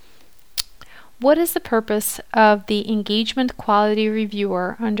What is the purpose of the Engagement Quality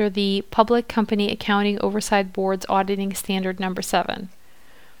Reviewer under the Public Company Accounting Oversight Board's Auditing Standard Number 7?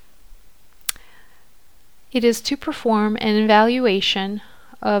 It is to perform an evaluation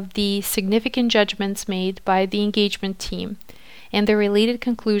of the significant judgments made by the engagement team and the related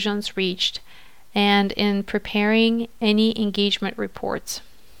conclusions reached, and in preparing any engagement reports.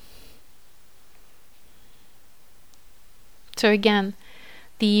 So again,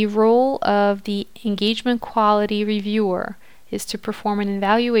 the role of the Engagement Quality Reviewer is to perform an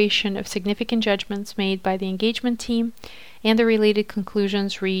evaluation of significant judgments made by the engagement team and the related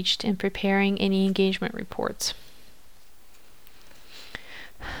conclusions reached in preparing any engagement reports.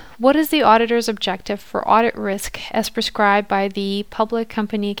 What is the auditor's objective for audit risk as prescribed by the Public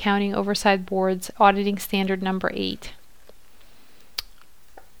Company Accounting Oversight Board's Auditing Standard Number 8?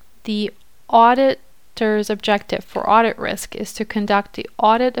 The auditor's objective for audit risk is to conduct the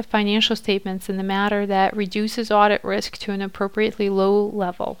audit of financial statements in a manner that reduces audit risk to an appropriately low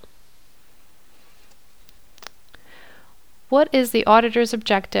level. What is the auditor's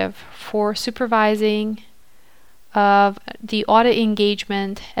objective for supervising of the audit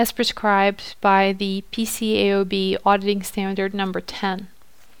engagement as prescribed by the PCAOB Auditing Standard Number 10?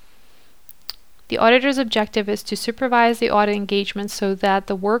 The auditor's objective is to supervise the audit engagement so that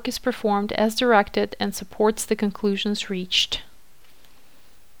the work is performed as directed and supports the conclusions reached.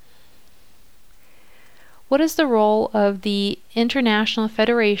 What is the role of the International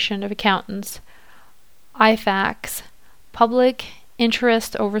Federation of Accountants, IFAC's Public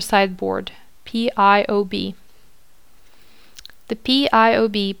Interest Oversight Board, PIOB? The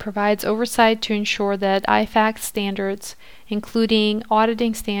PIOB provides oversight to ensure that IFAC standards, including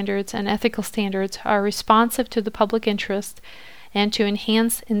auditing standards and ethical standards, are responsive to the public interest and to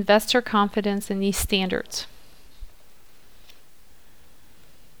enhance investor confidence in these standards.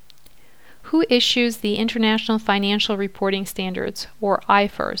 Who issues the International Financial Reporting Standards, or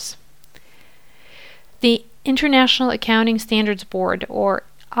IFRS? The International Accounting Standards Board, or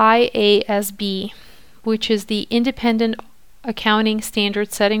IASB, which is the independent accounting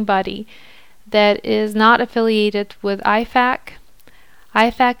standard setting body that is not affiliated with IFAC.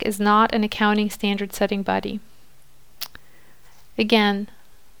 IFAC is not an accounting standard setting body. Again,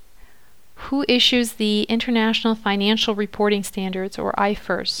 who issues the International Financial Reporting Standards, or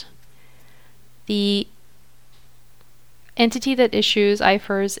IFRS? The entity that issues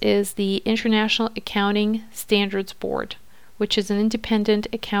IFRS is the International Accounting Standards Board, which is an independent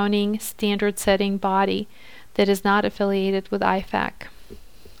accounting standard setting body that is not affiliated with IFAC.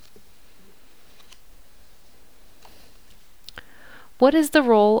 What is the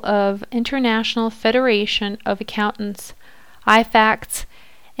role of International Federation of Accountants, IFAC's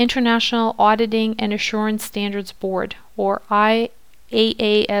International Auditing and Assurance Standards Board, or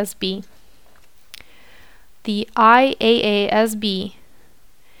IAASB? The IAASB,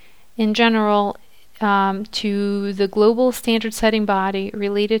 in general, to the global standard setting body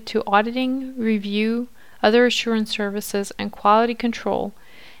related to auditing, review, other assurance services, and quality control,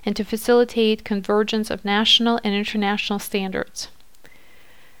 and to facilitate convergence of national and international standards.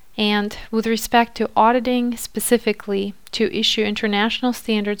 And with respect to auditing specifically, to issue international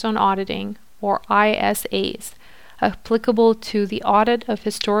standards on auditing, or ISAs, applicable to the audit of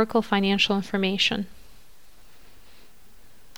historical financial information.